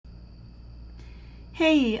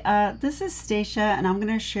Hey, this is Stacia, and I'm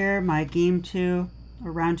going to share my game 2,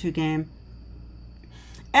 or round 2 game,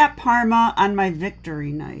 at Parma on my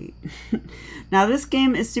victory night. Now, this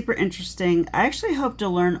game is super interesting. I actually hope to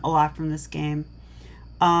learn a lot from this game.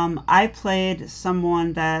 I played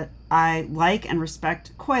someone that I like and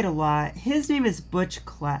respect quite a lot. His name is Butch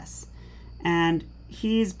Kless, and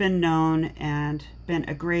he's been known and been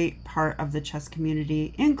a great part of the chess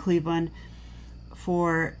community in Cleveland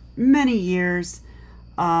for many years.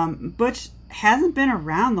 Butch hasn't been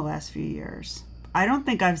around the last few years. I don't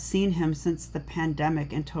think I've seen him since the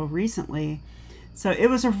pandemic until recently. So it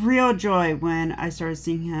was a real joy when I started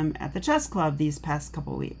seeing him at the chess club these past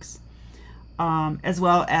couple weeks. As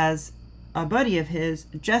well as a buddy of his,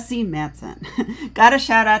 Jesse Matson. Got a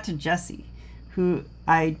shout out to Jesse, who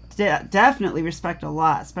I definitely respect a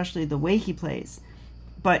lot, especially the way he plays.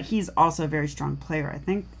 But he's also a very strong player. I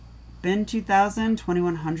think been 2000,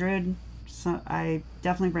 2100. So I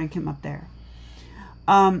definitely rank him up there.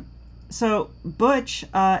 So Butch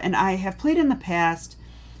and I have played in the past,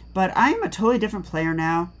 but I'm a totally different player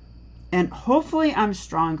now, and hopefully I'm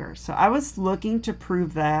stronger. So I was looking to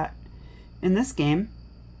prove that in this game,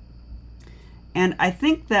 and I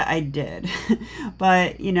think that I did.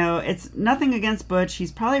 But, you know, it's nothing against Butch.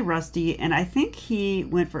 He's probably rusty, and I think he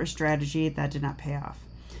went for a strategy that did not pay off.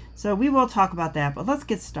 So we will talk about that, but let's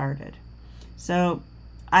get started. So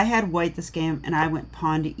I had white this game, and I went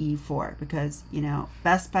pawn to e4 because, you know,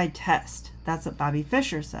 best by test. That's what Bobby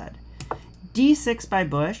Fischer said. d6 by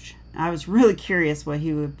Butch. I was really curious what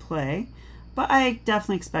he would play, but I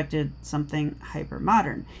definitely expected something hyper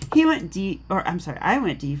modern. He went I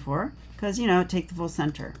went d4 because, you know, take the full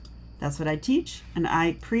center. That's what I teach, and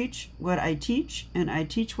I preach what I teach, and I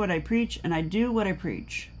teach what I preach, and I do what I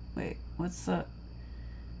preach. Wait, what's the...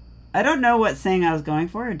 I don't know what saying I was going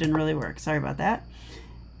for. It didn't really work. Sorry about that.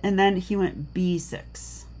 And then he went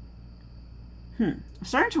b6. I'm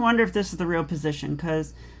starting to wonder if this is the real position,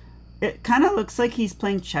 because it kind of looks like he's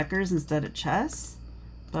playing checkers instead of chess.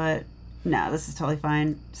 But no, this is totally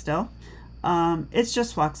fine still. It's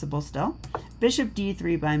just flexible still. Bishop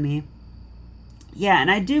d3 by me. Yeah, and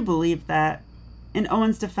I do believe that in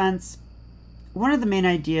Owen's defense, one of the main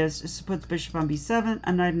ideas is to put the bishop on b7,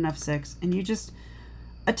 a knight on f6, and you just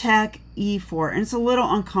attack e4. And it's a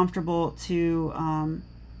little uncomfortable to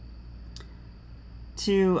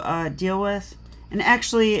deal with, and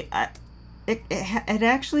actually it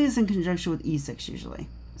actually is in conjunction with e6 usually.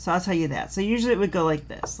 So I'll tell you that. So usually it would go like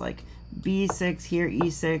this, like b6 here,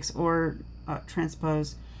 e6, or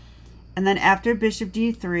transpose, and then after bishop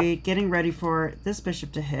d3, getting ready for this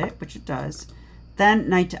bishop to hit, which it does, then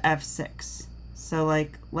knight to f6. So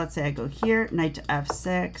like, let's say I go here, knight to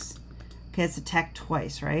f6. Okay, it's attacked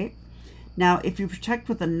twice, right? Now if you protect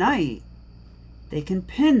with a knight, they can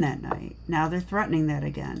pin that knight. Now they're threatening that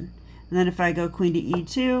again. And then if I go queen to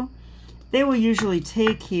e2, they will usually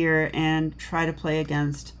take here and try to play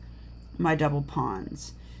against my double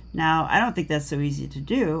pawns. Now, I don't think that's so easy to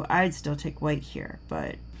do. I'd still take white here,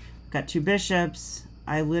 but I've got two bishops.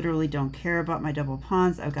 I literally don't care about my double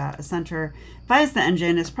pawns. I've got a center. If I use the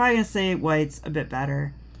engine, it's probably going to say white's a bit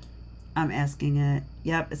better. I'm asking it.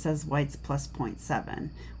 Yep, it says white's plus 0.7,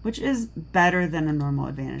 which is better than a normal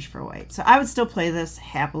advantage for white. So I would still play this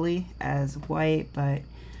happily as white, but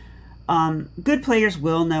good players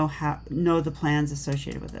will know the plans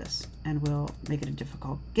associated with this and will make it a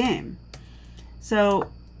difficult game.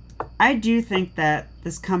 So I do think that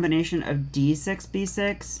this combination of d6,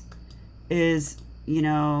 b6 is, you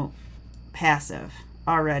know, passive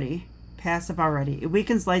already. Passive already. It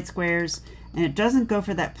weakens light squares, and it doesn't go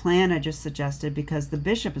for that plan I just suggested because the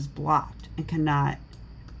bishop is blocked and cannot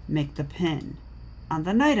make the pin on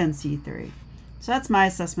the knight on c3. So that's my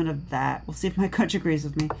assessment of that. We'll see if my coach agrees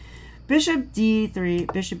with me. Bishop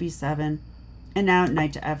d3, bishop b7, and now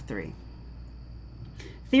knight to f3.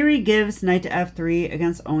 Theory gives knight to f3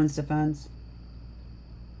 against Owen's defense.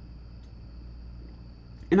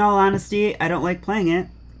 In all honesty, I don't like playing it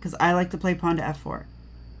because I like to play pawn to f4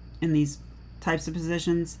 in these types of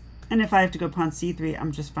positions. And if I have to go pawn c3,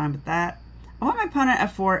 I'm just fine with that. I want my pawn at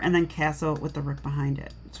f4 and then castle with the rook behind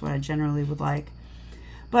it. That's what I generally would like.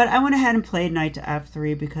 But I went ahead and played knight to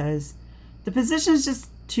f3 because the position is just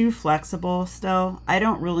too flexible still. I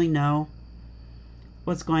don't really know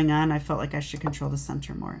what's going on. I felt like I should control the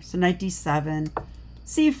center more. So knight d7,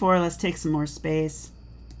 c4, let's take some more space.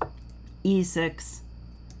 e6,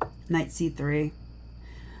 knight c3.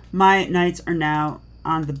 My knights are now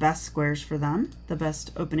on the best squares for them, the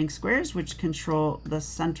best opening squares, which control the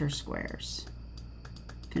center squares.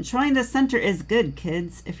 Controlling the center is good,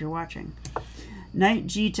 kids, if you're watching. Knight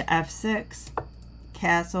g to f6,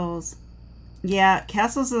 castles, Yeah,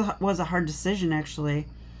 castles was a hard decision, actually.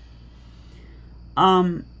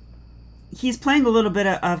 Um, he's playing a little bit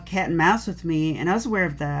of cat and mouse with me, and I was aware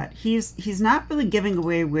of that. He's not really giving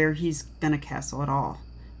away where he's gonna castle at all,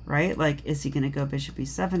 right? Like, is he gonna go bishop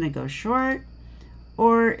e7 and go short,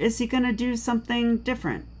 or is he gonna do something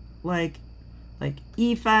different, like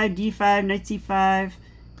e5, d5, knight c5,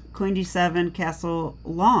 queen d7, castle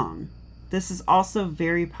long? This is also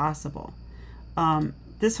very possible.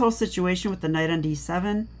 This whole situation with the knight on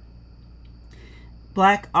d7.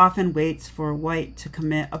 Black often waits for white to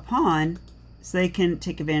commit a pawn so they can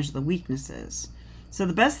take advantage of the weaknesses. So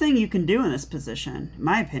the best thing you can do in this position, in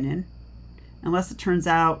my opinion, unless it turns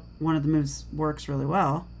out one of the moves works really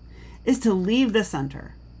well, is to leave the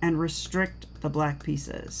center and restrict the black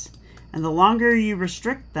pieces. And the longer you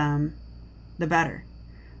restrict them, the better.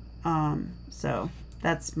 So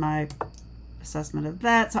that's my assessment of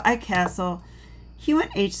that. So I castle. He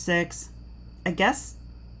went h6. I guess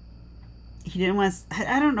he didn't want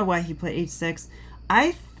to, I don't know why he played h6.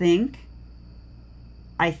 I think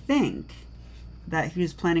that he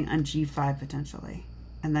was planning on g5 potentially,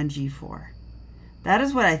 and then g4. That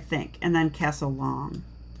is what I think, and then castle long.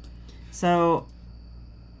 So,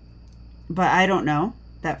 but I don't know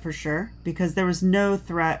that for sure, because there was no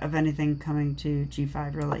threat of anything coming to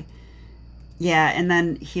g5, really. Yeah, and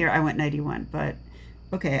then here I went knight e1, but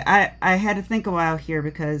okay, I had to think a while here,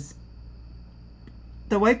 because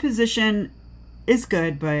the white position is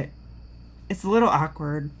good, but it's a little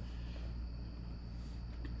awkward.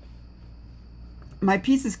 My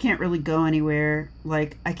pieces can't really go anywhere.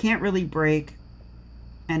 Like, I can't really break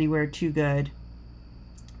anywhere too good.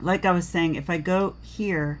 Like I was saying, if I go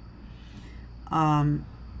here, I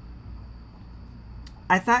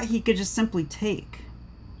thought he could just simply take,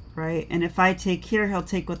 right? And if I take here, he'll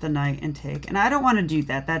take with the knight and take. And I don't want to do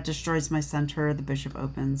that. That destroys my center. The bishop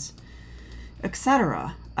opens,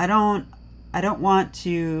 etc. I don't want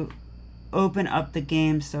to open up the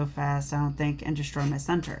game so fast, I don't think, and destroy my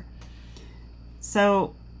center.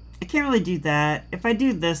 So I can't really do that. If I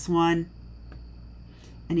do this one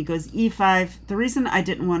and he goes e5, the reason I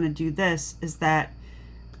didn't want to do this is that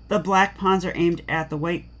the black pawns are aimed at the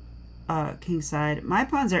white king side. My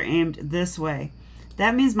pawns are aimed this way.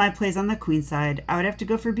 That means my play's on the queen side. I would have to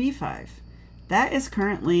go for b5. That is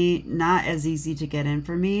currently not as easy to get in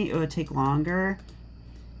for me. It would take longer.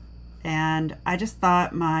 And I just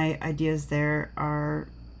thought my ideas there are,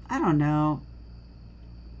 I don't know,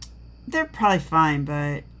 they're probably fine,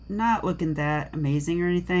 but not looking that amazing or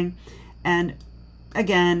anything. And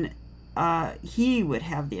again, he would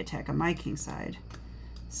have the attack on my king side.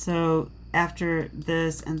 So after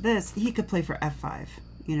this and this, he could play for f5.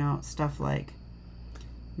 You know, stuff like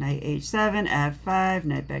knight h7, f5,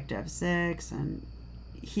 knight back to f6, and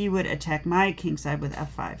he would attack my king side with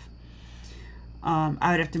f5.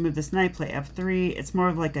 I would have to move this knight, play f3. It's more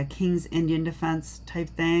of like a king's Indian defense type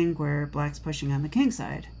thing where black's pushing on the king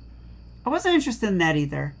side. I wasn't interested in that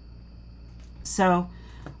either. So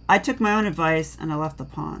I took my own advice and I left the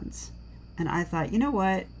pawns. And I thought, you know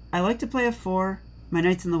what? I like to play f4. My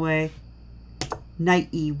knight's in the way.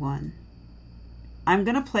 Knight e1. I'm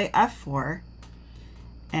going to play f4.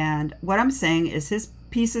 And what I'm saying is his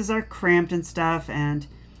pieces are cramped and stuff, and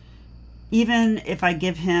even if I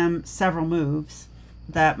give him several moves,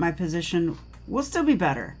 that my position will still be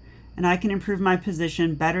better. And I can improve my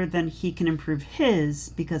position better than he can improve his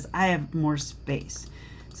because I have more space.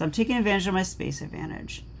 So I'm taking advantage of my space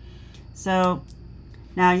advantage. So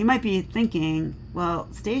now you might be thinking, well,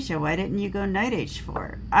 Stacia, why didn't you go knight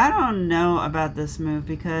h4? I don't know about this move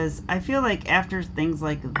because I feel like after things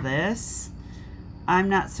like this, I'm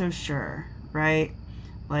not so sure, right?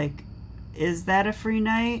 Like, is that a free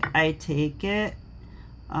knight? I take it.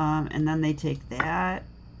 And then they take that.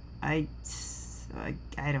 I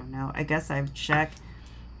don't know. I guess I would check.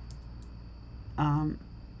 No,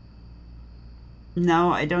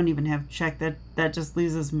 I don't even have check. That just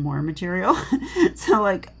loses more material. So,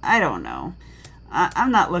 like, I don't know.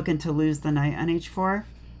 I'm not looking to lose the knight on h4.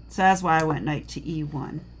 So that's why I went knight to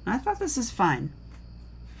e1. I thought this is fine.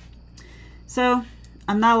 So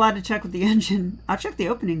I'm not allowed to check with the engine. I'll check the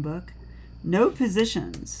opening book. No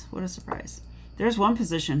positions. What a surprise. There's one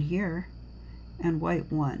position here. And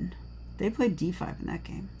white won. They played d5 in that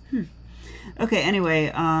game. Okay,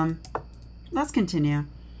 anyway, let's continue.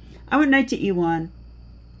 I went knight to e1.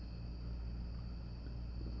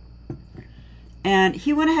 And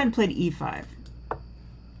he went ahead and played e5.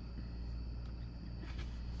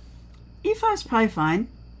 e5 is probably fine.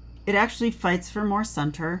 It actually fights for more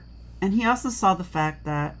center. And he also saw the fact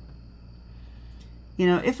that, you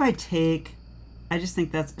know, if I take, I just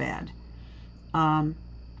think that's bad.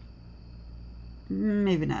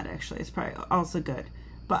 Maybe not, actually. It's probably also good.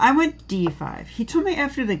 But I went d5. He told me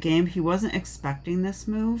after the game he wasn't expecting this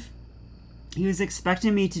move. He was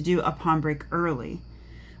expecting me to do a pawn break early.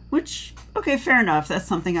 Which, okay, fair enough. That's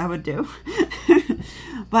something I would do.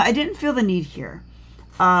 But I didn't feel the need here.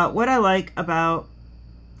 What I like about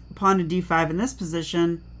pawn to d5 in this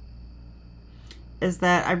position is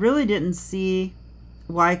that I really didn't see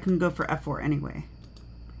why I couldn't go for f4 anyway.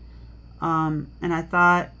 And I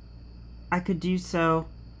thought I could do so,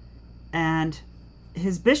 and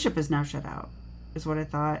his bishop is now shut out, is what I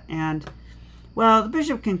thought. And, well, the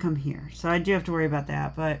bishop can come here, so I do have to worry about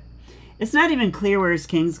that, but it's not even clear where his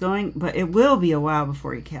king's going, but it will be a while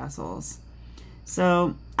before he castles.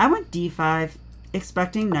 So I went d5,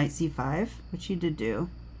 expecting knight c5, which he did do.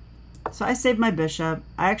 So I saved my bishop.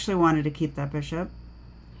 I actually wanted to keep that bishop.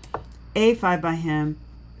 a5 by him,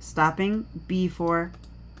 stopping b4.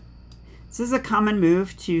 This is a common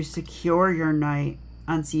move to secure your knight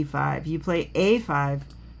on c5. You play a5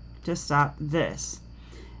 to stop this.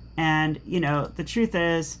 And, you know, the truth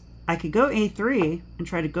is, I could go a3 and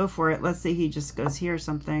try to go for it. Let's say he just goes here or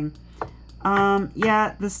something.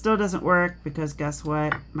 Yeah, this still doesn't work because guess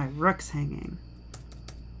what? My rook's hanging.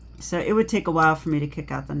 So it would take a while for me to kick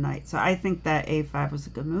out the knight. So I think that a5 was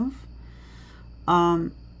a good move.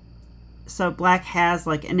 So black has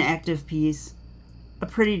like an active piece, a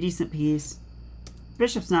pretty decent piece.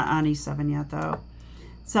 Bishop's not on e7 yet though.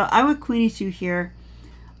 So I went queen e2 here.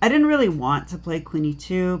 I didn't really want to play queen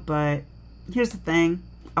e2, but here's the thing.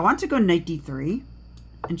 I want to go knight d3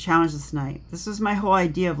 and challenge this knight. This is my whole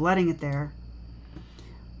idea of letting it there.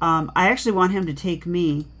 I actually want him to take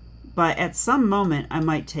me, but at some moment I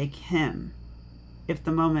might take him if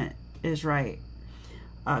the moment is right.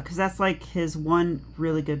 Because that's like his one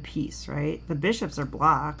really good piece, right? The bishops are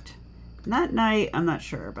blocked. That knight, I'm not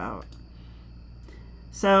sure about.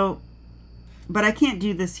 So, but I can't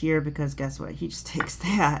do this here because guess what? He just takes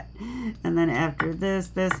that. And then after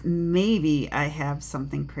this, maybe I have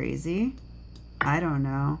something crazy. I don't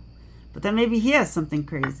know. But then maybe he has something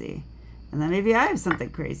crazy. And then maybe I have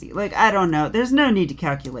something crazy. Like, I don't know. There's no need to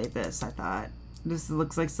calculate this, I thought. This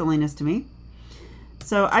looks like silliness to me.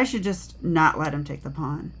 So I should just not let him take the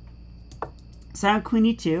pawn. So I'm queen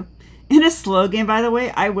e2. In a slow game, by the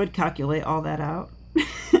way, I would calculate all that out.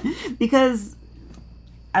 Because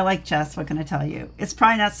I like chess, what can I tell you? It's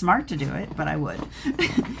probably not smart to do it, but I would.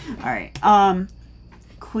 All right.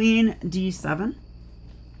 Queen d7.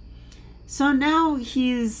 So now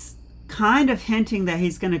he's kind of hinting that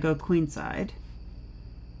he's going to go queenside.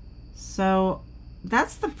 So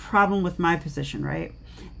that's the problem with my position, right?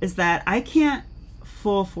 Is that I can't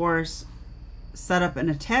full force set up an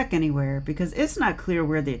attack anywhere because it's not clear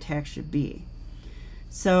where the attack should be.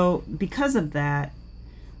 So because of that,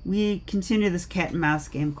 we continue this cat and mouse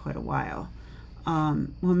game quite a while. Well,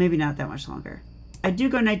 maybe not that much longer. I do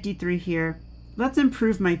go knight d3 here. Let's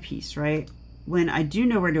improve my piece, right? When I do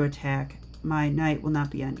know where to attack, my knight will not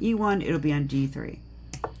be on e1, it'll be on d3.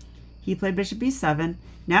 He played bishop e7.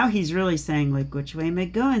 Now he's really saying, like, which way am I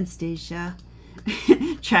going, Stacia?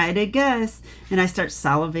 Try to guess. And I start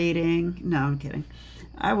salivating. No, I'm kidding.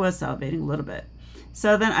 I was salivating a little bit.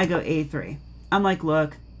 So then I go a3. I'm like,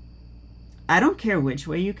 look, I don't care which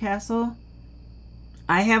way you castle.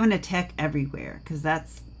 I have an attack everywhere because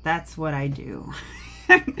that's what I do.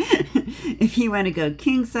 If you want to go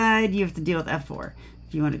king side, you have to deal with f4.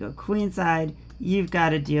 If you want to go queen side, you've got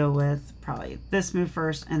to deal with probably this move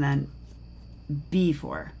first and then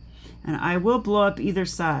b4. And I will blow up either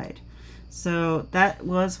side. So that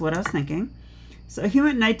was what I was thinking. So he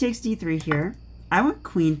went knight takes d3 here. I went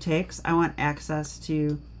queen takes. I want access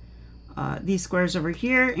to these squares over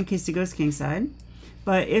here in case he goes king side.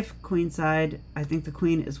 But if queen side, I think the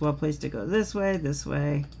queen is well placed to go this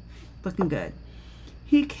way. Looking good.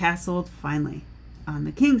 He castled finally on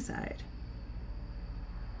the king side.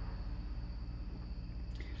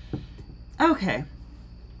 Okay,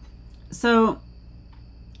 so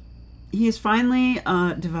he's finally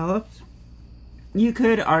developed. You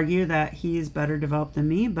could argue that he's better developed than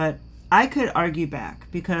me, but I could argue back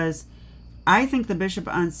because I think the bishop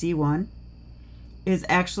on c1 is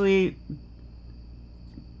actually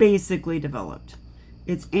basically developed.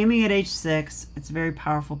 It's aiming at h6. It's a very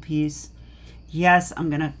powerful piece. Yes, I'm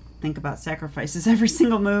going to think about sacrifices every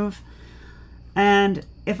single move. And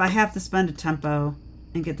if I have to spend a tempo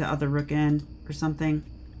and get the other rook in or something,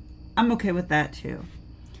 I'm okay with that too.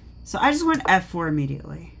 So I just went f4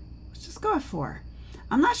 immediately. Let's just go f4.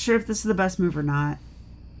 I'm not sure if this is the best move or not,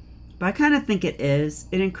 but I kind of think it is.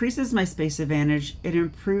 It increases my space advantage. It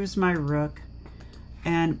improves my rook.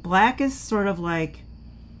 And black is sort of like,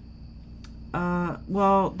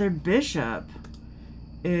 well, their bishop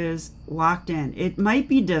is locked in. It might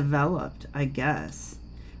be developed, I guess,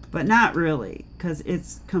 but not really, because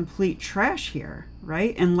it's complete trash here,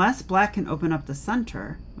 right? Unless black can open up the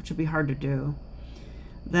center, which would be hard to do,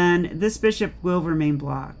 then this bishop will remain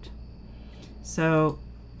blocked. So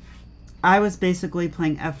I was basically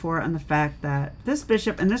playing f4 on the fact that this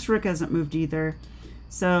bishop and this rook hasn't moved either.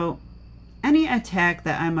 So any attack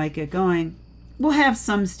that I might get going will have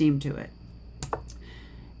some steam to it.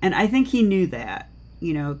 And I think he knew that.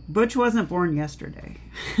 You know, Butch wasn't born yesterday.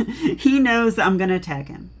 He knows I'm going to attack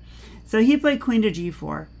him. So he played queen to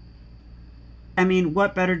g4. I mean,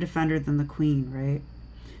 what better defender than the queen, right?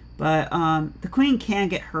 But the queen can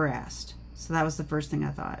get harassed. So that was the first thing I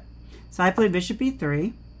thought. So I played bishop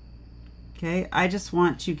e3. Okay, I just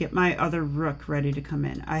want to get my other rook ready to come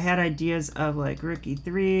in. I had ideas of like rook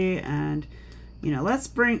e3 and, you know, let's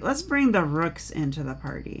bring the rooks into the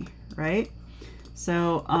party, right?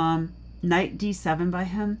 So knight d7 by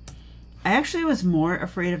him. I actually was more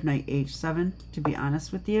afraid of knight h7, to be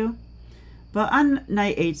honest with you. But on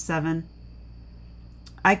knight h7,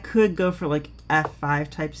 I could go for like f5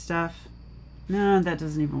 type stuff. No, that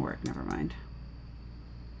doesn't even work. Never mind.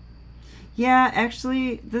 Yeah,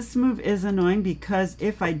 actually, this move is annoying because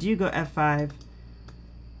if I do go f5,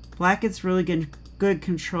 black gets really good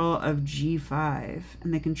control of g5,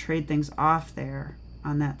 and they can trade things off there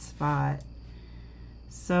on that spot.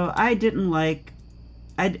 So I didn't like,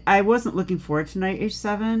 I wasn't looking forward to knight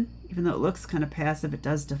h7, even though it looks kind of passive, it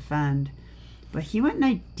does defend. But he went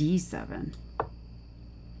knight d7.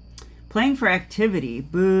 Playing for activity.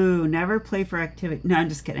 Boo, never play for activity. No, I'm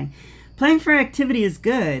just kidding. Playing for activity is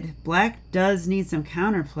good. Black does need some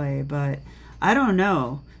counterplay, but I don't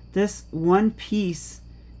know. This one piece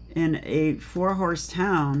in a 4-horse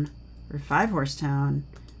town or 5-horse town,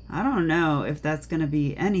 I don't know if that's going to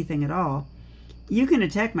be anything at all. You can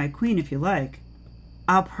attack my queen if you like.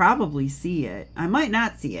 I'll probably see it. I might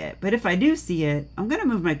not see it, but if I do see it, I'm going to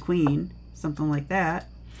move my queen, something like that.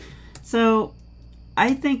 So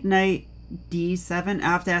I think knight d7,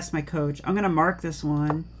 I'll have to ask my coach. I'm going to mark this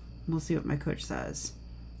one. We'll see what my coach says.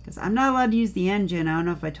 Because I'm not allowed to use the engine. I don't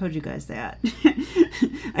know if I told you guys that.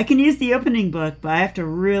 I can use the opening book, but I have to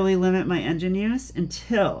really limit my engine use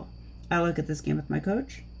until I look at this game with my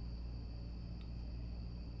coach.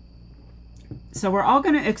 So we're all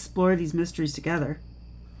going to explore these mysteries together.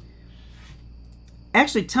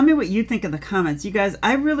 Actually, tell me what you think in the comments. You guys,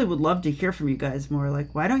 I really would love to hear from you guys more.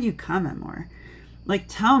 Like, why don't you comment more? Like,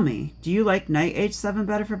 tell me, do you like knight h7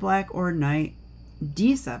 better for black or knight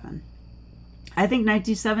d7? I think knight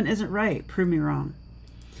d7 isn't right. Prove me wrong.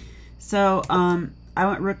 So I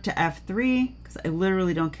went rook to f3 because I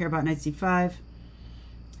literally don't care about knight c5.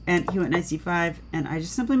 And he went knight c5, and I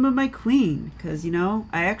just simply moved my queen because, you know,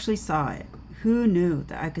 I actually saw it. Who knew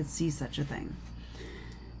that I could see such a thing?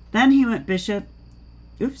 Then he went bishop.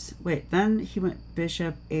 Oops, wait. Then he went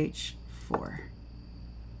bishop h4.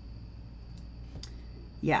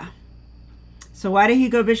 Yeah. So why did he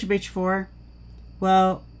go bishop h4?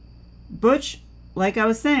 Well, Butch, like I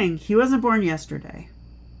was saying, he wasn't born yesterday.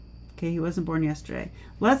 Okay, he wasn't born yesterday.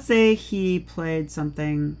 Let's say he played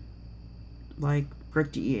something like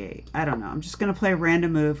rook to e8. I don't know. I'm just going to play a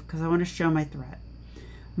random move because I want to show my threat.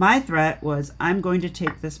 My threat was I'm going to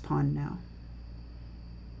take this pawn now.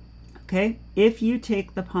 Okay, if you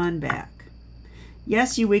take the pawn back,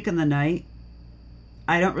 yes, you weaken the knight.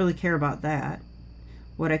 I don't really care about that.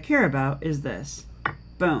 What I care about is this.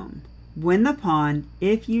 Boom. Win the pawn.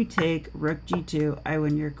 If you take rook g2, I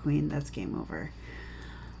win your queen. That's game over.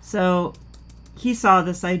 So he saw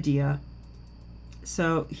this idea.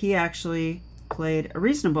 So he actually played a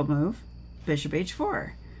reasonable move, bishop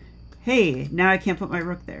h4. Hey, now I can't put my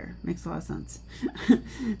rook there. Makes a lot of sense.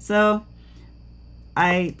 So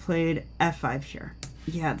I played f5 here.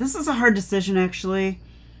 Yeah, this is a hard decision, actually.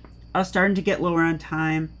 I was starting to get lower on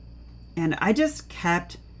time, and I just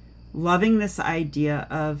kept loving this idea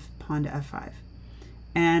of pawn to f5.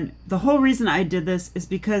 And the whole reason I did this is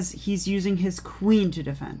because he's using his queen to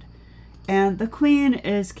defend. And the queen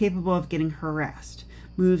is capable of getting harassed.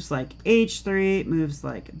 Moves like h3, moves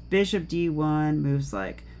like bishop d1, moves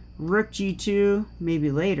like rook g2,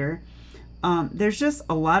 maybe later. There's just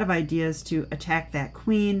a lot of ideas to attack that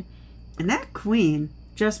queen. And that queen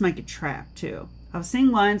just might get trapped too. I was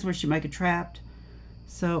seeing lines where she might get trapped.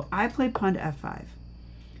 So I played pawn to f5.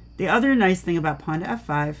 The other nice thing about pawn to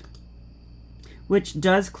f5, which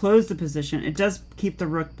does close the position, it does keep the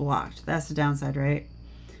rook blocked. That's the downside, right?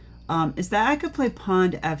 Is that I could play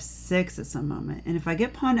pawn to f6 at some moment. And if I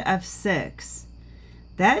get pawn to f6,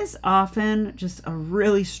 that is often just a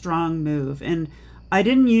really strong move. And I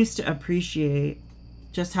didn't used to appreciate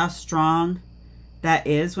just how strong that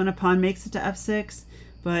is when a pawn makes it to f6.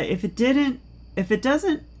 But if it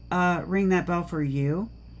doesn't ring that bell for you,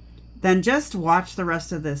 then just watch the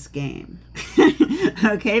rest of this game.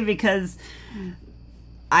 Okay, because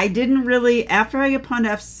I didn't really, after I get pawn to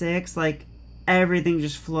f6, like everything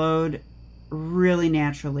just flowed really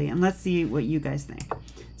naturally. And let's see what you guys think.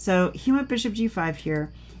 So he went bishop g5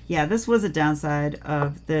 here. Yeah, this was a downside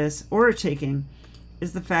of this order taking,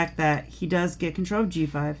 is the fact that he does get control of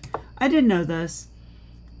g5. I didn't know this.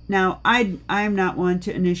 Now, I'm not one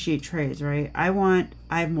to initiate trades, right? I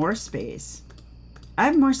have more space. I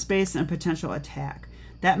have more space and potential attack.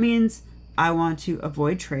 That means I want to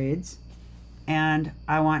avoid trades, and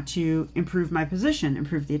I want to improve my position,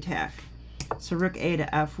 improve the attack. So rook a to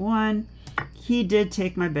f1. He did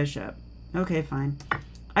take my bishop. Okay, fine.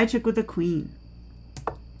 I took with a queen.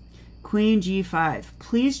 Queen g5.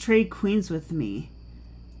 Please trade queens with me.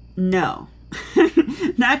 No.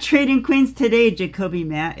 Not trading queens today, Jacoby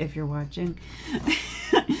Matt, if you're watching.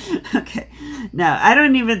 Okay. No, I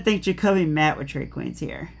don't even think Jacoby Matt would trade queens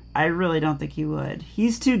here. I really don't think he would.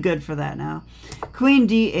 He's too good for that now. Queen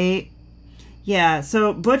d8. Yeah,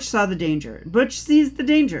 so Butch saw the danger. Butch sees the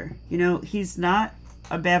danger. You know, he's not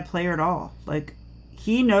a bad player at all. Like,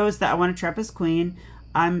 he knows that I want to trap his queen.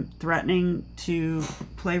 I'm threatening to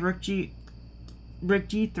play rook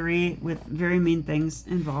g3 with very mean things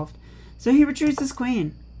involved. So he retreats his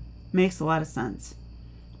queen. Makes a lot of sense.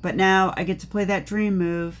 But now I get to play that dream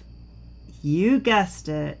move. You guessed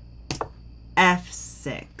it.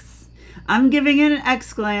 f6. I'm giving it an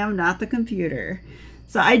exclam, not the computer.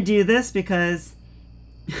 So I do this because,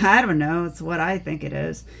 I don't know, it's what I think it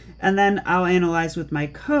is. And then I'll analyze with my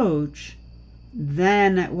coach.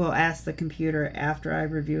 Then we'll ask the computer after I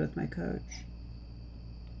review with my coach.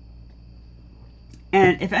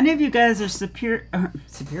 And if any of you guys are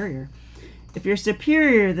superior, if you're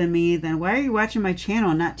superior than me, then why are you watching my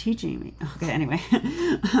channel and not teaching me? Okay, anyway.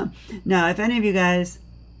 No, if any of you guys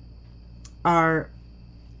are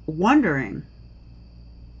wondering,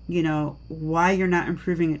 you know, why you're not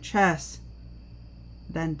improving at chess,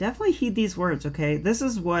 then definitely heed these words, okay? This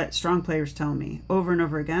is what strong players tell me over and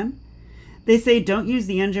over again. They say don't use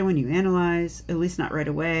the engine when you analyze, at least not right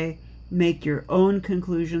away. Make your own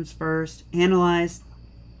conclusions first. Analyze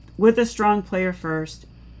with a strong player first.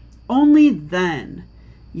 Only then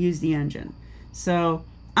use the engine. So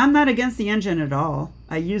I'm not against the engine at all.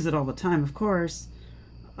 I use it all the time, of course.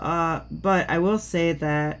 But I will say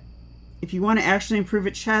that if you want to actually improve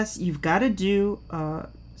at chess, you've got to do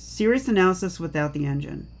serious analysis without the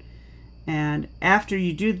engine. And after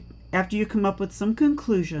you come up with some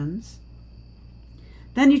conclusions,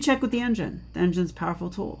 then you check with the engine. The engine's a powerful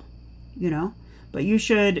tool, you know. But you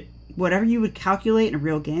should, whatever you would calculate in a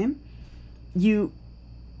real game, you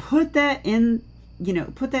put that in, you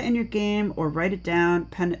know, put that in your game or write it down,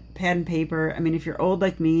 pad and paper. I mean, if you're old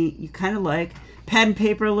like me, you kind of like pad and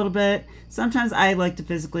paper a little bit. Sometimes I like to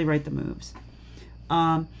physically write the moves.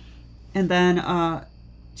 And then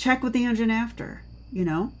check with the engine after, you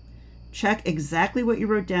know. Check exactly what you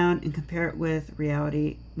wrote down and compare it with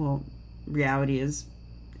reality. Well, reality is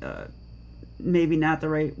maybe not the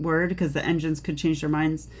right word because the engines could change their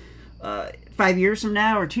minds 5 years from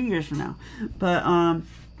now or 2 years from now. But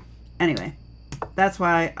anyway, that's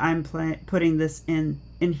why I'm putting this in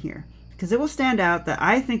here, because it will stand out that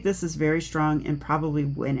I think this is very strong and probably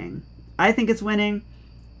winning. I think it's winning.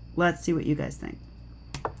 Let's see what you guys think.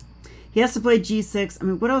 He has to play g6. I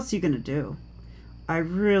mean, what else are you going to do? I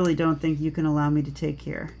really don't think you can allow me to take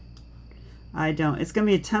here. I don't. It's going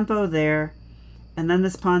to be a tempo there, and then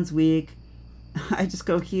this pawn's weak. I just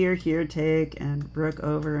go here, here, take, and rook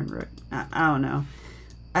over and rook. I don't know.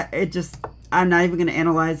 I'm not even going to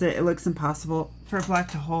analyze it. It looks impossible for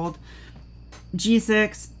black to hold.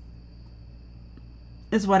 G6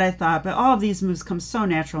 is what I thought, but all of these moves come so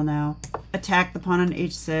natural now. Attack the pawn on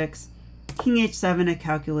h6. King h7 I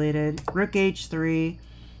calculated. Rook h3.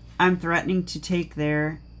 I'm threatening to take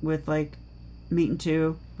there with like mate and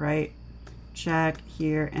 2, right? Check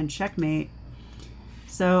here and checkmate.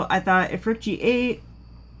 So I thought if rook g8,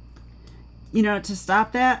 you know, to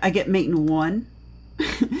stop that, I get mate in 1.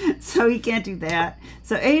 So he can't do that.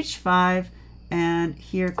 So h5 and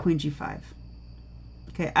here queen g5.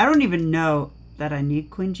 Okay, I don't even know that I need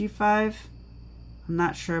queen g5. I'm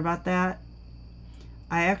not sure about that.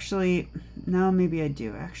 I actually, no, maybe I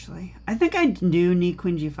do actually. I think I do need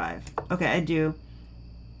queen g5. Okay, I do.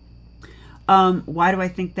 Why do I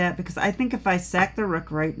think that? Because I think if I sack the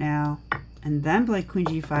rook right now and then play queen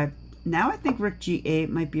g5, now I think rook g8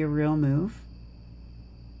 might be a real move.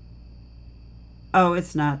 Oh,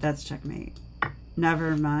 it's not. That's checkmate.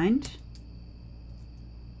 Never mind.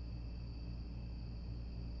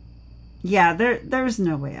 Yeah, there's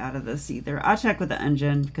no way out of this either. I'll check with the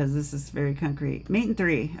engine because this is very concrete. Mate in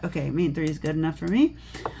 3. Okay, mate in 3 is good enough for me.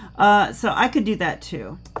 So I could do that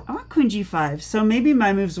too. I want queen g5. So maybe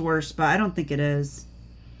my move's worse, but I don't think it is.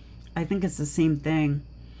 I think it's the same thing.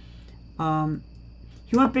 You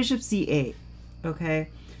want bishop c8. Okay.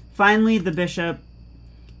 Finally, the bishop,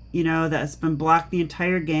 you know, that's been blocked the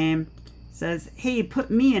entire game says, hey,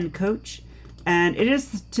 put me in, coach. And it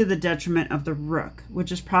is to the detriment of the rook,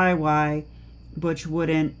 which is probably why Butch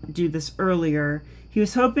wouldn't do this earlier. He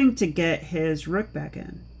was hoping to get his rook back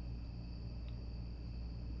in.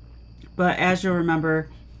 But as you'll remember,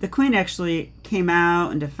 the queen actually came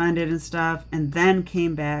out and defended and stuff, and then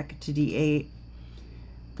came back to d8,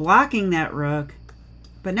 blocking that rook.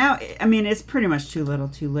 But now, I mean, it's pretty much too little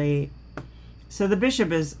too late. So the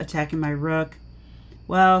bishop is attacking my rook.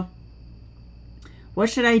 Well,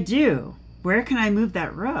 what should I do? Where can I move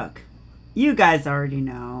that rook? You guys already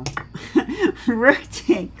know. Rook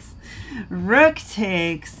takes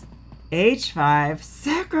h5.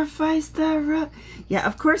 Sacrifice the rook. Yeah,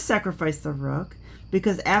 of course sacrifice the rook.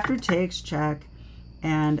 Because after takes, check.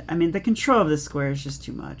 And, I mean, the control of the square is just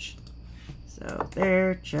too much. So,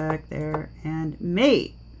 there, check, there, and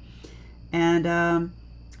mate. And,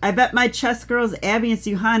 I bet my chess girls, Abby and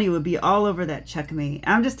Suhani, would be all over that checkmate.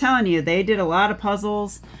 I'm just telling you, they did a lot of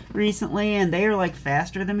puzzles recently, and they are, like,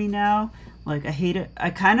 faster than me now. Like, I hate it. I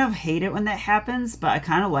kind of hate it when that happens, but I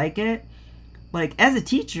kind of like it. Like, as a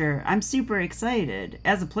teacher, I'm super excited.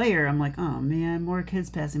 As a player, I'm like, oh, man, more kids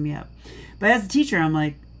passing me up. But as a teacher, I'm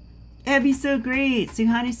like, Abby's so great.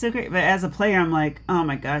 Suhani's so great. But as a player, I'm like, oh,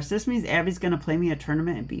 my gosh, this means Abby's going to play me a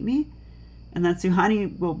tournament and beat me? And then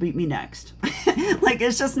Suhani will beat me next. Like,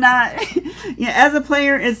 it's just not... Yeah, as a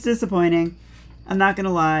player, it's disappointing. I'm not going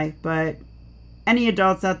to lie. But any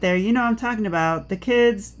adults out there, you know what I'm talking about. The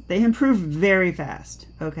kids, they improve very fast.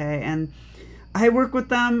 Okay? And I work with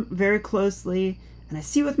them very closely. And I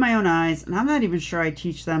see with my own eyes. And I'm not even sure I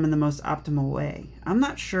teach them in the most optimal way. I'm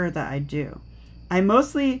not sure that I do. I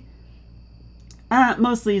mostly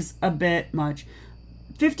is a bit much.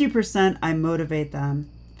 50% I motivate them.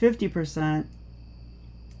 50%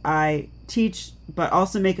 I teach, but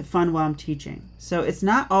also make it fun while I'm teaching. So it's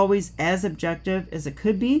not always as objective as it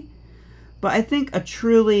could be, but I think a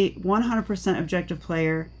truly 100% objective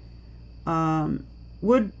player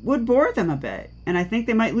would bore them a bit. And I think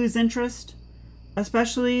they might lose interest,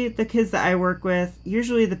 especially the kids that I work with.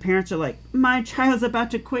 Usually the parents are like, my child's about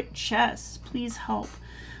to quit chess. Please help.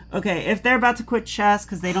 Okay, if they're about to quit chess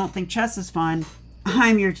because they don't think chess is fun,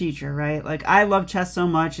 I'm your teacher, right? Like, I love chess so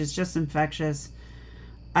much. It's just infectious.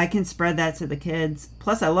 I can spread that to the kids.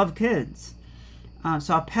 Plus, I love kids.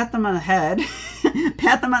 So I'll pat them on the head.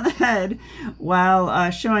 Pat them on the head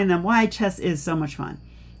while showing them why chess is so much fun.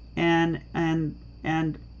 And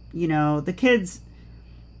you know, the kids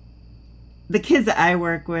that I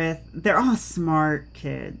work with, they're all smart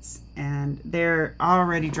kids. And they're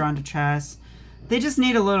already drawn to chess. They just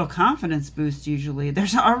need a little confidence boost usually. They're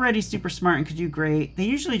already super smart and could do great. They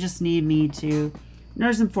usually just need me to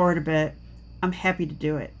nudge them forward a bit. I'm happy to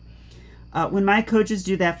do it. When my coaches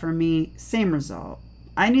do that for me, same result.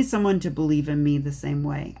 I need someone to believe in me the same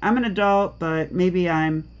way. I'm an adult, but maybe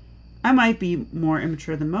I might be more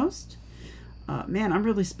immature than most. Man, I'm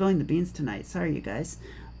really spilling the beans tonight. Sorry, you guys.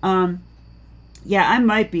 Yeah, I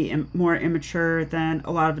might be more immature than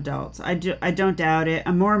a lot of adults. I don't doubt it.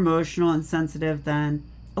 I'm more emotional and sensitive than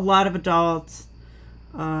a lot of adults.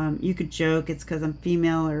 You could joke it's because I'm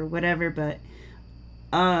female or whatever, but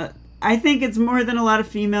I think it's more than a lot of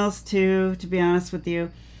females too, to be honest with you.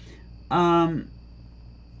 And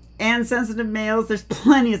sensitive males. There's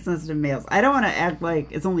plenty of sensitive males. I don't want to act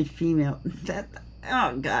like it's only female.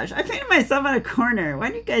 Oh gosh, I painted myself in a corner. Why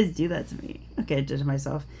do you guys do that to me? Okay, I did to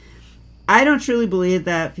myself. I don't truly believe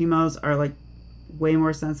that females are like way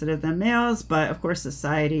more sensitive than males, but of course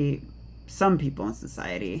society, some people in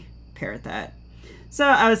society parrot that. So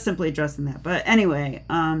I was simply addressing that. But anyway,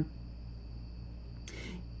 I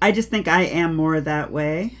just think I am more that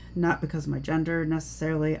way, not because of my gender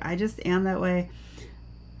necessarily. I just am that way.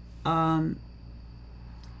 And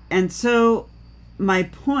so my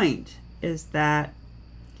point is that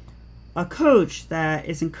a coach that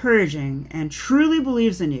is encouraging and truly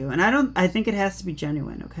believes in you, and I think it has to be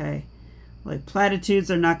genuine, okay? Like,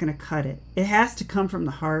 platitudes are not going to cut it. It has to come from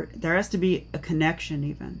the heart. There has to be a connection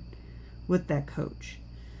even with that coach.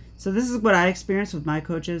 So this is what I experience with my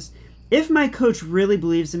coaches. If my coach really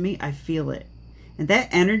believes in me, I feel it. And that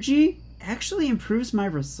energy actually improves my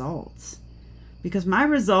results. Because my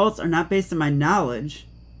results are not based on my knowledge,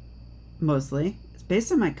 mostly. It's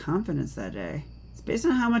based on my confidence that day. It's It's based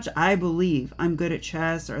on how much I believe I'm good at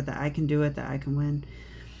chess, or that I can do it, that I can win.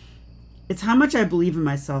 It's how much I believe in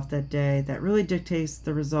myself that day that really dictates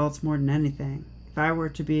the results more than anything, if I were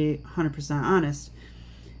to be 100% honest.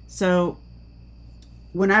 So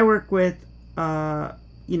when I work with,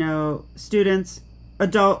 you know, students,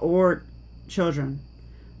 adult or children,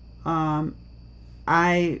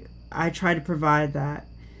 I try to provide that.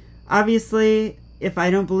 Obviously, if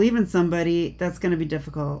I don't believe in somebody, that's going to be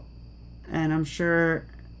difficult. And I'm sure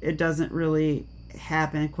it doesn't really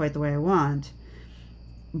happen quite the way I want.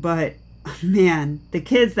 But man, the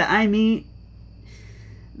kids that I meet,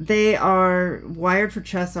 they are wired for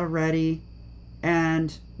chess already,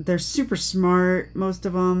 and they're super smart, most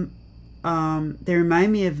of them. They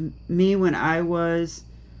remind me of me when I was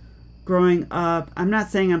growing up. I'm not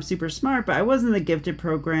saying I'm super smart, but I was in the gifted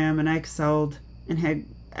program, and I excelled and had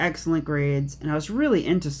excellent grades, and I was really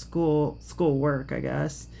into school work, I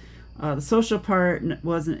guess. The social part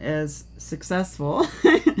wasn't as successful.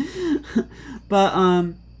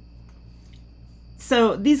 But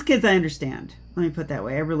so these kids, I understand. Let me put it that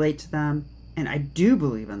way. I relate to them, and I do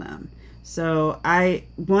believe in them. So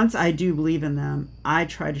once I do believe in them, I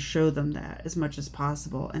try to show them that as much as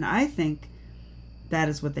possible. And I think that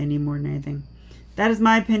is what they need more than anything. That is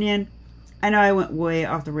my opinion. I know I went way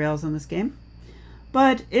off the rails on this game.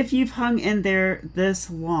 But if you've hung in there this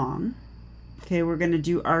long, okay, we're going to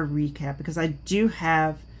do our recap, because I do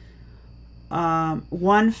have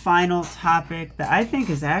one final topic that I think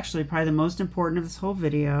is actually probably the most important of this whole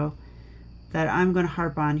video that I'm going to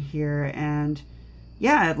harp on here. And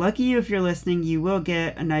yeah, lucky you if you're listening, you will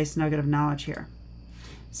get a nice nugget of knowledge here.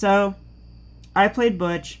 So I played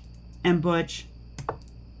Butch, and Butch,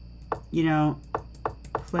 you know,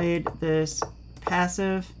 played this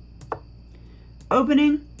passive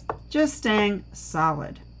opening, just staying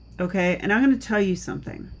solid. Okay, and I'm going to tell you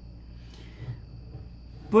something.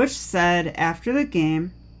 Butch said after the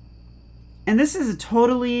game, and this is a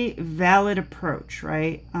totally valid approach,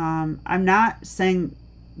 right? I'm not saying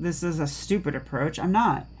this is a stupid approach. I'm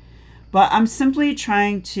not. But I'm simply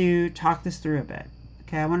trying to talk this through a bit.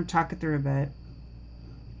 Okay, I want to talk it through a bit.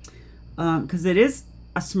 Because it is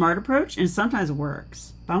a smart approach, and sometimes it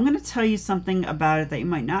works. But I'm going to tell you something about it that you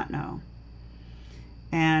might not know.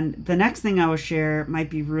 And the next thing I will share might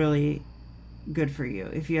be really good for you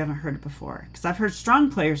if you haven't heard it before. Because I've heard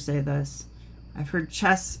strong players say this. I've heard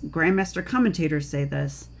chess grandmaster commentators say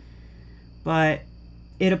this. But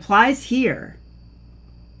it applies here.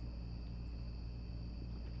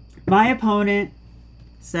 My opponent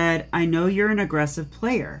said, I know you're an aggressive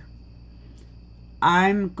player.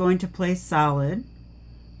 I'm going to play solid,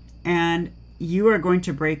 and you are going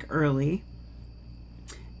to break early.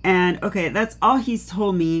 And okay, that's all he's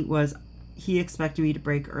told me, was he expected me to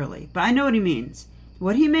break early. But I know what he means.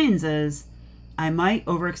 What he means is I might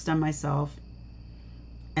overextend myself,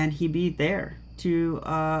 and he'd be there to,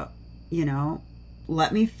 you know,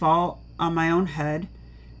 let me fall on my own head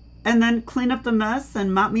and then clean up the mess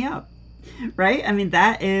and mop me up, right? I mean,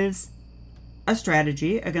 that is a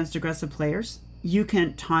strategy against aggressive players. You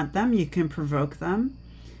can taunt them, you can provoke them,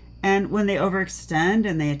 and when they overextend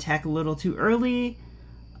and they attack a little too early,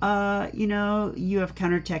 you know, you have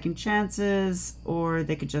counterattacking chances, or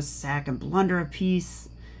they could just sack and blunder a piece.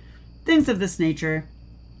 Things of this nature.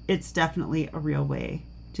 It's definitely a real way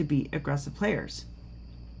to beat aggressive players.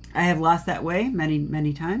 I have lost that way many,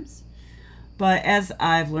 many times. But as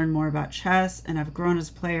I've learned more about chess and I've grown as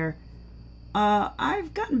a player,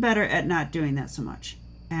 I've gotten better at not doing that so much.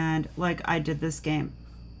 And like I did this game,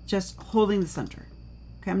 just holding the center.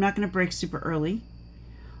 Okay, I'm not going to break super early.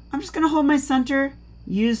 I'm just going to hold my center,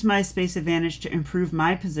 use my space advantage to improve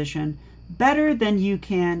my position better than you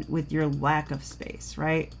can with your lack of space,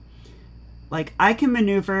 right? Like, I can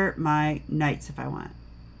maneuver my knights if I want,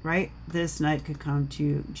 right? This knight could come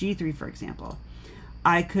to g3, for example.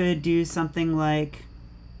 I could do something like,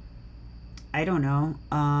 I don't know,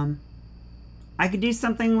 I could do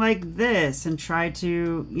something like this and try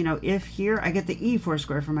to, you know, if here I get the e4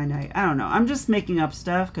 square for my knight. I don't know. I'm just making up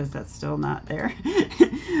stuff because that's still not there.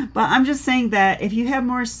 But I'm just saying that if you have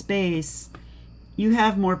more space, you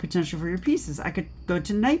have more potential for your pieces. I could go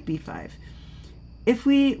to knight b5. If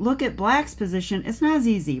we look at black's position, it's not as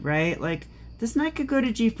easy, right? Like, this knight could go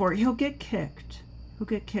to g4. He'll get kicked. He'll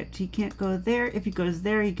get kicked. He can't go there. If he goes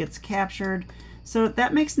there, he gets captured. So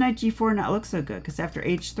that makes knight g4 not look so good, because after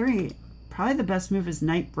h3, probably the best move is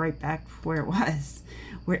knight right back where it was,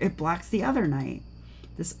 where it blocks the other knight.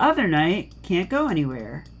 This other knight can't go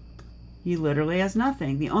anywhere. He literally has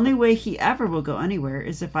nothing. The only way he ever will go anywhere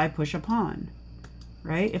is if I push a pawn,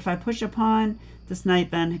 right? If I push a pawn, this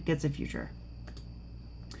knight then gets a future.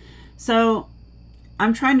 So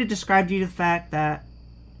I'm trying to describe to you the fact that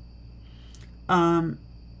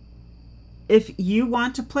if you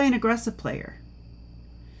want to play an aggressive player,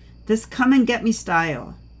 this come and get me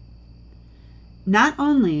style, not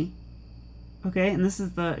only, okay, and this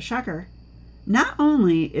is the shocker, not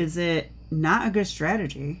only is it not a good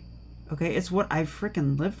strategy, okay, it's what I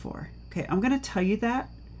freaking live for. Okay, I'm going to tell you that.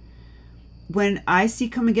 When I see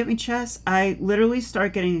come and get me chess, I literally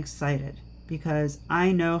start getting excited because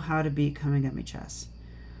I know how to beat come and get me chess.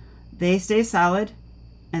 They stay solid,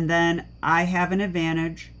 and then I have an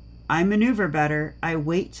advantage. I maneuver better. I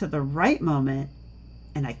wait to the right moment,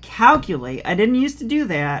 and I calculate. I didn't used to do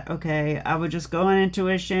that, okay? I would just go on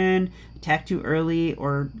intuition, attack too early,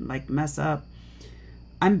 or like mess up.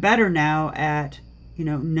 I'm better now at, you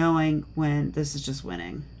know, knowing when this is just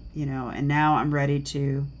winning, you know, and now I'm ready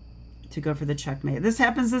to go for the checkmate. This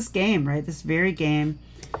happens this game, right? This very game.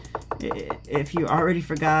 If you already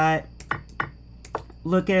forgot,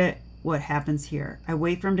 look at what happens here. I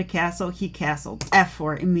wait for him to castle. He castled.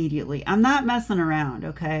 F4 immediately. I'm not messing around,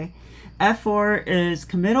 okay? F4 is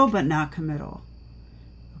committal, but not committal.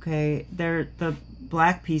 Okay, the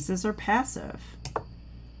black pieces are passive.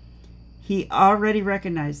 He already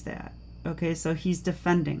recognized that. Okay, so he's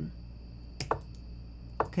defending.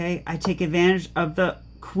 Okay, I take advantage of the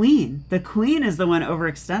queen. The queen is the one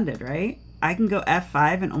overextended, right? I can go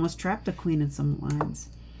F5 and almost trap the queen in some lines.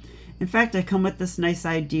 In fact, I come with this nice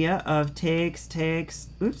idea of takes,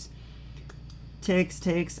 oops,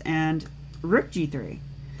 takes, and rook G3.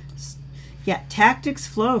 Yeah, tactics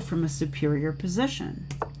flow from a superior position.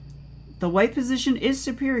 The white position is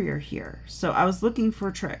superior here, so I was looking for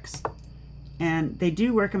tricks, and they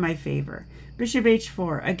do work in my favor. Bishop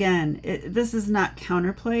H4, again, this is not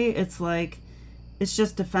counterplay, it's like, it's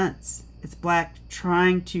just defense. It's black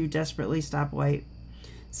trying to desperately stop white.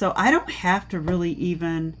 So I don't have to really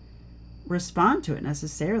even respond to it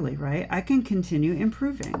necessarily, right? I can continue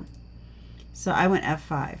improving. So I went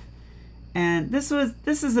F5. And this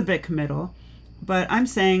is a bit committal, but I'm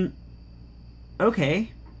saying,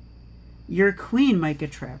 okay, your queen might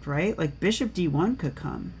get trapped, right? Like Bishop D1 could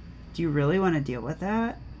come. Do you really want to deal with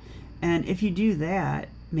that? And if you do that,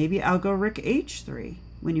 maybe I'll go Rook H3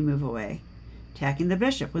 when you move away, attacking the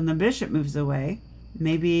bishop. When the bishop moves away,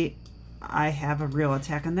 maybe I have a real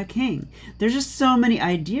attack on the king. There's just so many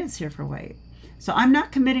ideas here for white. So I'm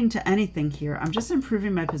not committing to anything here. I'm just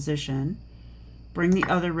improving my position. Bring the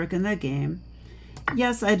other rook in the game.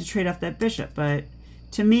 Yes, I had to trade off that bishop, but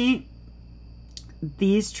to me,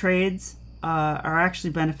 these trades are actually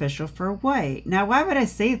beneficial for white. Now, why would I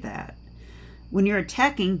say that? When you're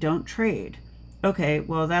attacking, don't trade. Okay,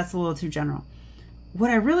 well, that's a little too general. What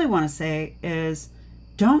I really want to say is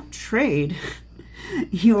don't trade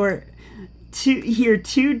your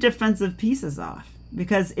two defensive pieces off,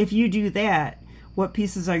 because if you do that, what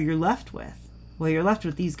pieces are you left with? Well, you're left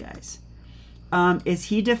with these guys. Is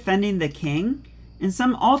he defending the king? In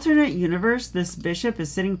some alternate universe, this bishop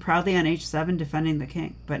is sitting proudly on h7 defending the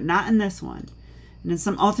king, but not in this one. And in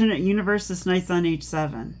some alternate universe, this knight's on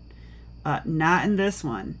h7. Not in this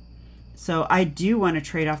one. So I do want to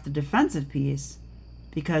trade off the defensive piece,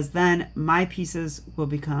 because then my pieces will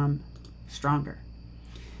become stronger.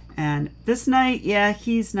 And this knight, yeah,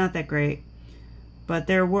 he's not that great, but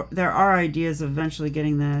there are ideas of eventually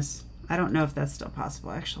getting this. I don't know if that's still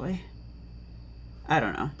possible, actually. I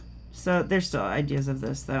don't know. So there's still ideas of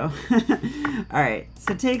this, though. All right,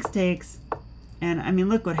 so takes. And, I mean,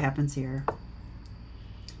 look what happens here.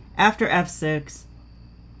 After f6,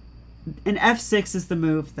 and f6 is the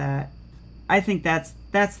move that, I think that's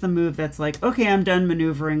the move that's like, okay, I'm done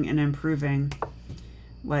maneuvering and improving.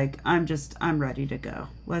 Like, I'm ready to go.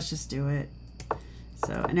 Let's just do it.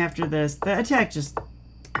 So, and after this, the attack just,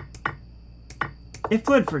 it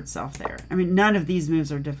flowed for itself there. I mean, none of these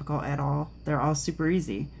moves are difficult at all. They're all super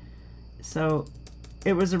easy. So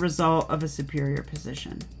it was a result of a superior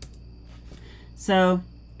position. So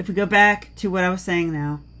if we go back to what I was saying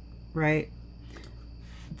now, right?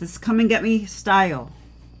 This come and get me style,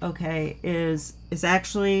 okay, is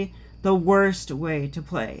actually the worst way to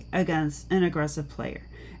play against an aggressive player.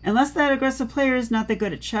 Unless that aggressive player is not that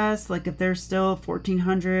good at chess, like if they're still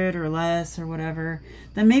 1400 or less or whatever,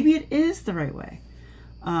 then maybe it is the right way.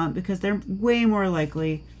 Because they're way more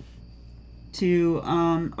likely to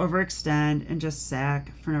overextend and just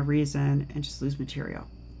sack for no reason and just lose material.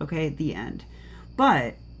 Okay, the end.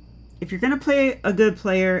 But if you're going to play a good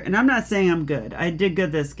player, and I'm not saying I'm good. I did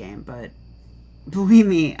good this game, but believe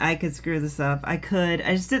me, I could screw this up. I could.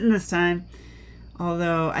 I just didn't this time.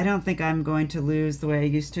 Although I don't think I'm going to lose the way I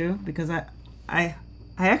used to, because I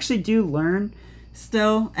actually do learn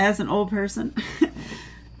still as an old person.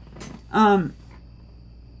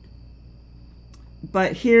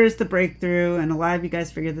 But here's the breakthrough, and a lot of you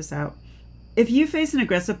guys figured this out. If you face an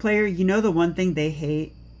aggressive player, you know the one thing they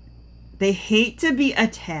hate? They hate to be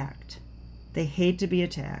attacked. They hate to be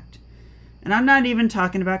attacked. And I'm not even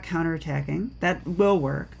talking about counterattacking. That will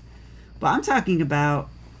work. But I'm talking about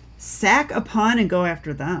sack a pawn and go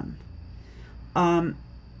after them.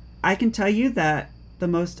 I can tell you that the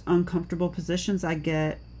most uncomfortable positions I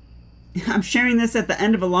get, I'm sharing this at the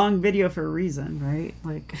end of a long video for a reason, right?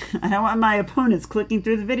 Like, I don't want my opponents clicking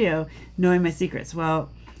through the video knowing my secrets. Well,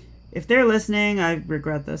 if they're listening, I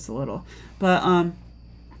regret this a little. But,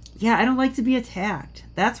 yeah, I don't like to be attacked.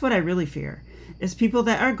 That's what I really fear, is people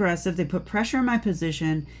that are aggressive. They put pressure on my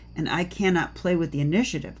position, and I cannot play with the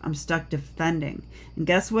initiative. I'm stuck defending. And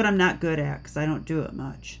guess what I'm not good at, because I don't do it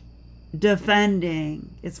much?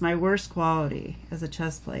 Defending. It's my worst quality as a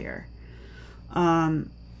chess player.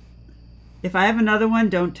 If I have another one,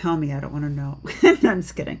 don't tell me. I don't want to know. I'm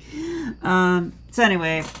just kidding. So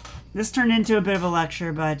anyway, this turned into a bit of a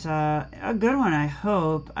lecture, but a good one, I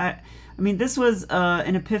hope. I mean, this was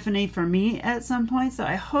an epiphany for me at some point, so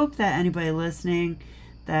I hope that anybody listening,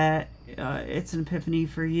 that it's an epiphany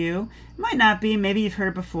for you. It might not be. Maybe you've heard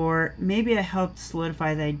it before. Maybe I helped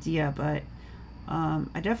solidify the idea, but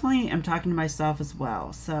I definitely am talking to myself as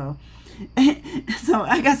well. So, so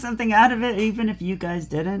I got something out of it, even if you guys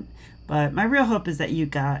didn't. But my real hope is that you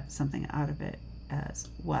got something out of it as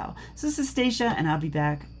well. So this is Stacia, and I'll be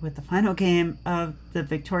back with the final game of the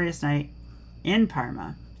victorious night in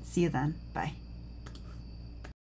Parma. See you then. Bye.